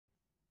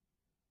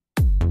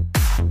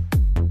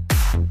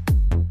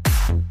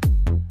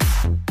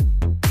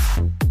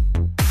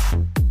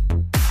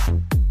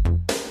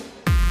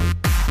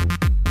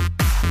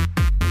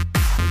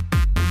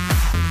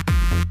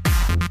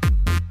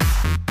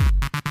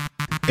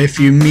If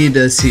you meet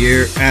us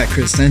here at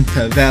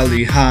Crescenta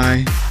Valley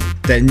High,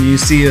 then you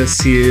see us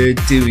here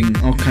doing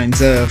all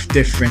kinds of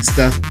different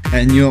stuff,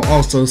 and you'll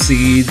also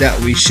see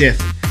that we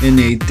shift in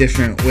a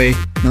different way,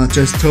 not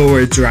just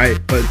towards right,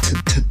 but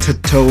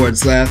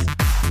towards left.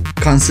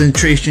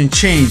 Concentration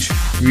change,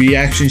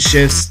 reaction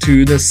shifts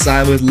to the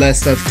side with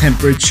less of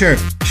temperature.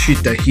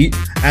 Treat the heat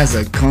as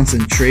a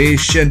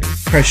concentration.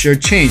 Pressure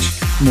change,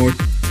 more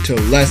to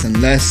less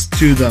and less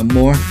to the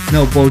more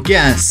noble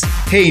gas.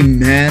 Hey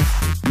man,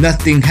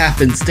 nothing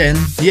happens then,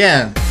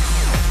 yeah.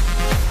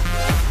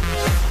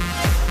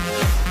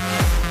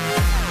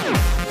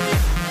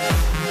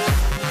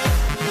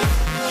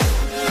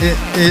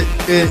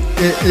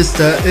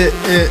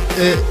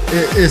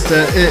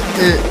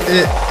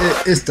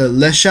 It's the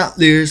Le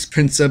Chatelier's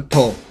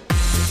principle.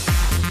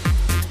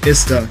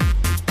 It's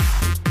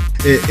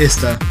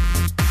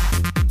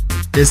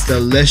the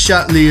Le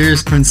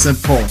Chatelier's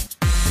principle.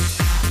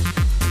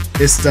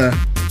 It's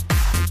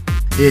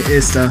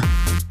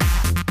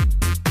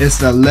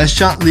the Le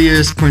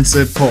Chatelier's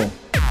principle.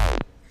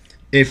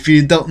 If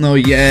you don't know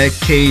yet,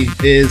 K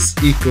is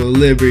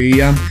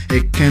equilibrium.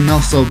 It can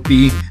also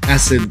be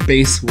acid,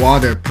 base,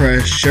 water,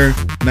 pressure.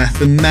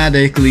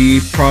 Mathematically,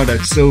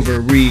 products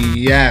over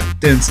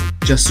reactants.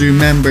 Just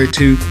remember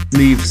to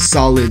leave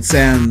solids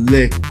and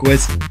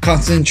liquids.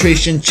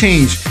 Concentration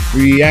change,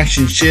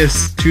 reaction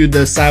shifts to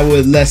the side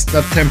with less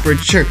of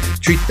temperature.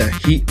 Treat the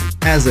heat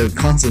as a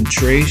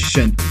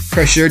concentration.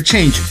 Pressure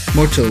change,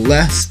 more to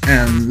less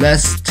and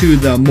less to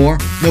the more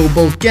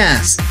noble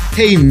gas.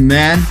 Hey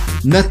man,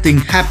 nothing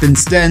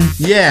happens then,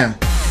 yeah.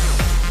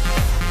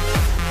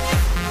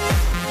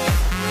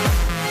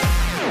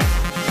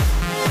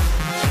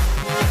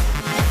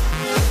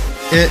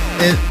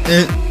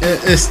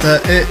 It's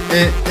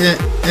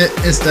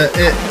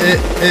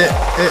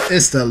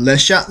the Le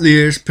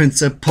Chatelier's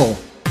principle.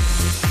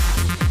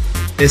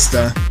 It's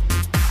the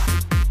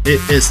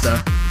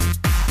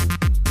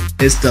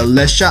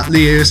Le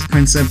Chatelier's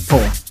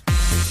principle.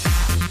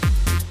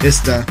 It's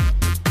the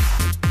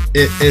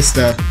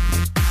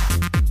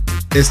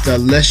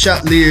Le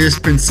Chatelier's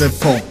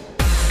principle.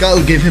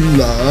 Gotta give him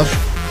love,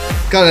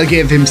 gotta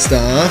give him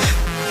stuff.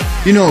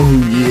 You know who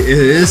he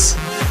is.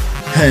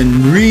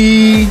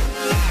 Henry,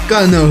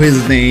 gotta know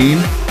his name,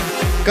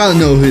 gotta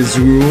know his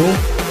rule.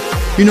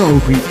 You know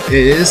who he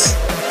is.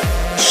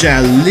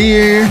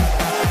 Chatelier.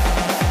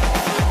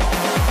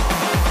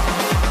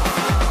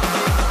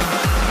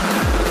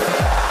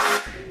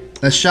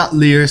 Le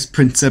Chatelier's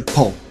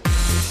principle.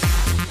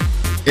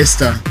 It's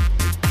the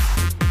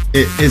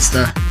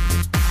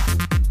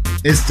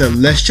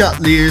Le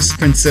Chatelier's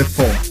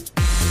principle.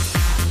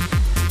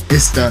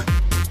 It's the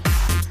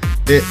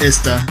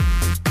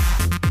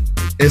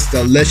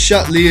Le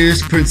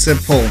Chatelier's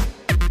principle.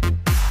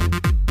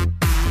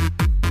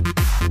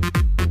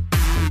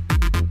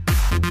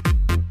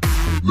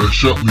 Le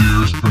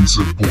Chatellier's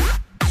principle.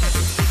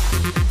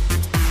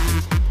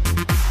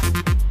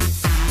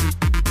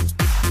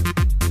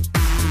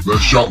 Le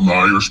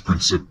Chat-lier's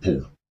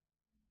principle.